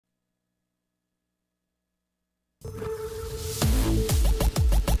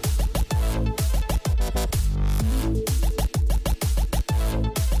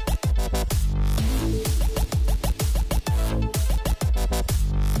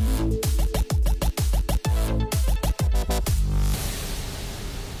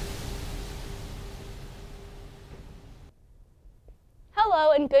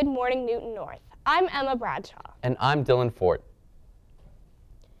Good Morning Newton North. I'm Emma Bradshaw. And I'm Dylan Fort.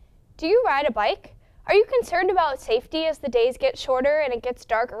 Do you ride a bike? Are you concerned about safety as the days get shorter and it gets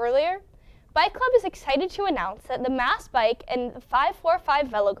dark earlier? Bike Club is excited to announce that the Mass Bike and the 545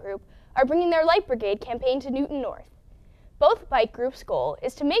 Velo Group are bringing their Light Brigade campaign to Newton North. Both bike groups' goal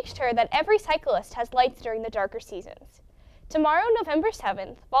is to make sure that every cyclist has lights during the darker seasons. Tomorrow, November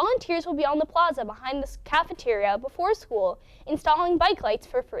 7th, volunteers will be on the plaza behind the cafeteria before school installing bike lights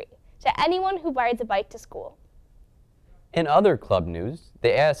for free to anyone who rides a bike to school. In other club news, the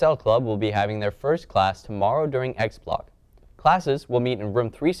ASL Club will be having their first class tomorrow during X Block. Classes will meet in room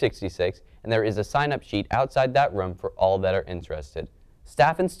 366, and there is a sign-up sheet outside that room for all that are interested.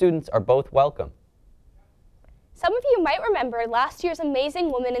 Staff and students are both welcome. Some of you might remember last year's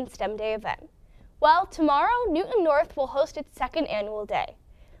amazing Women in STEM Day event. Well, tomorrow, Newton North will host its second annual day.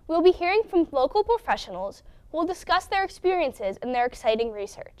 We'll be hearing from local professionals who will discuss their experiences and their exciting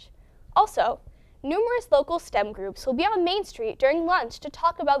research. Also, numerous local STEM groups will be on Main Street during lunch to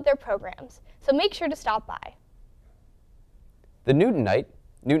talk about their programs, so make sure to stop by. The Newtonite,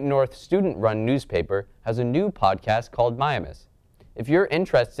 Newton North student-run newspaper, has a new podcast called Myamis. If you're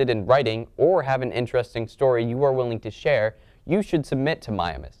interested in writing or have an interesting story you are willing to share, you should submit to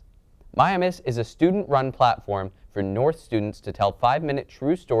Myamis. Myamis is a student-run platform for North students to tell 5-minute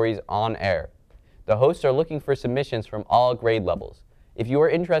true stories on air. The hosts are looking for submissions from all grade levels. If you are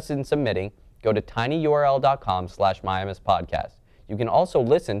interested in submitting, go to tinyurl.com/MyamisPodcast. You can also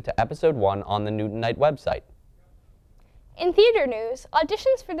listen to episode 1 on the Newtonite website. In theater news,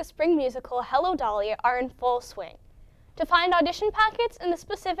 auditions for the spring musical Hello Dolly are in full swing. To find audition packets and the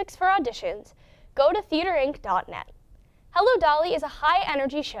specifics for auditions, go to theaterinc.net. Hello Dolly is a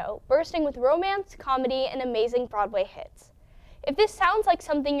high-energy show bursting with romance, comedy, and amazing Broadway hits. If this sounds like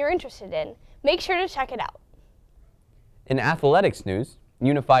something you're interested in, make sure to check it out. In athletics news,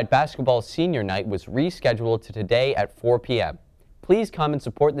 Unified Basketball Senior Night was rescheduled to today at 4 p.m. Please come and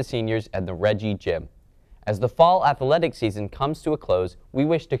support the seniors at the Reggie Gym. As the fall athletic season comes to a close, we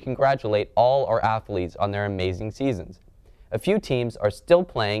wish to congratulate all our athletes on their amazing seasons. A few teams are still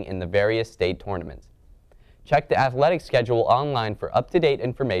playing in the various state tournaments. Check the athletic schedule online for up-to-date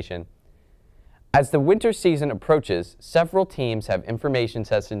information. As the winter season approaches, several teams have information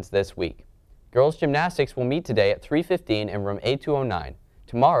sessions this week. Girls gymnastics will meet today at 3:15 in room A209.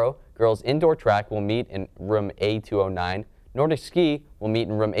 Tomorrow, girls indoor track will meet in room A209. Nordic ski will meet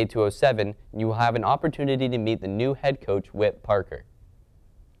in room A207, and you will have an opportunity to meet the new head coach, Whit Parker.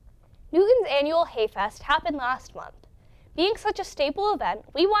 Newton's annual Hayfest happened last month. Being such a staple event,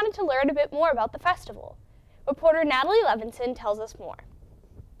 we wanted to learn a bit more about the festival. Reporter Natalie Levinson tells us more.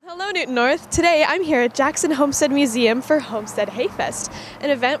 Hello Newton North. Today I'm here at Jackson Homestead Museum for Homestead Hayfest,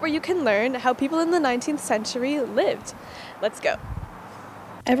 an event where you can learn how people in the 19th century lived. Let's go.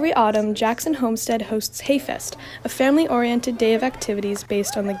 Every autumn, Jackson Homestead hosts Hayfest, a family-oriented day of activities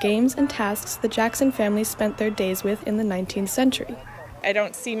based on the games and tasks the Jackson families spent their days with in the 19th century. I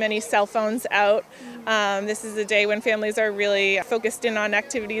don't see many cell phones out. This is a day when families are really focused in on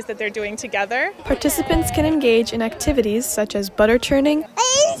activities that they're doing together. Participants can engage in activities such as butter churning.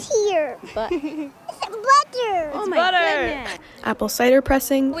 It's here. But Butter. oh my butter. goodness. Apple cider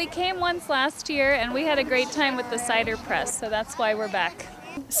pressing. We came once last year and we had a great time with the cider press, so that's why we're back.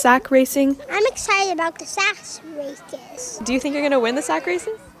 Sack racing. I'm excited about the sax races. Do you think you're going to win the sack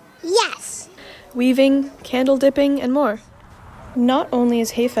races? Yes. Weaving, candle dipping, and more. Not only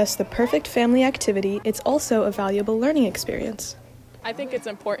is Hayfest the perfect family activity, it's also a valuable learning experience. I think it's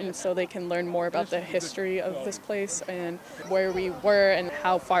important so they can learn more about the history of this place and where we were and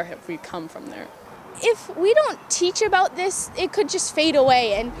how far have we come from there. If we don't teach about this, it could just fade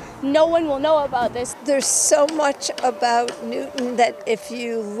away and no one will know about this. There's so much about Newton that if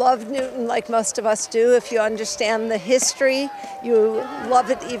you love Newton like most of us do, if you understand the history, you love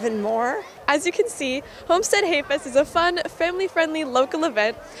it even more. As you can see, Homestead Hayfest is a fun, family-friendly local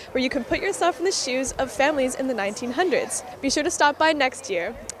event where you can put yourself in the shoes of families in the 1900s. Be sure to stop by next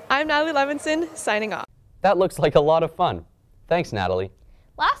year. I'm Natalie Levinson, signing off. That looks like a lot of fun. Thanks, Natalie.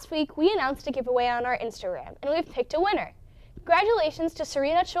 Last week, we announced a giveaway on our Instagram, and we've picked a winner. Congratulations to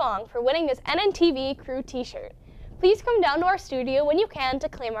Serena Chuang for winning this NNTV Crew t-shirt. Please come down to our studio when you can to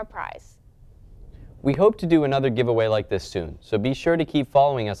claim our prize. We hope to do another giveaway like this soon, so be sure to keep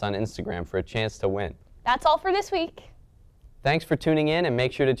following us on Instagram for a chance to win. That's all for this week. Thanks for tuning in, and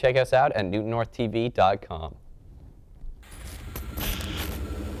make sure to check us out at newtonnorthtv.com.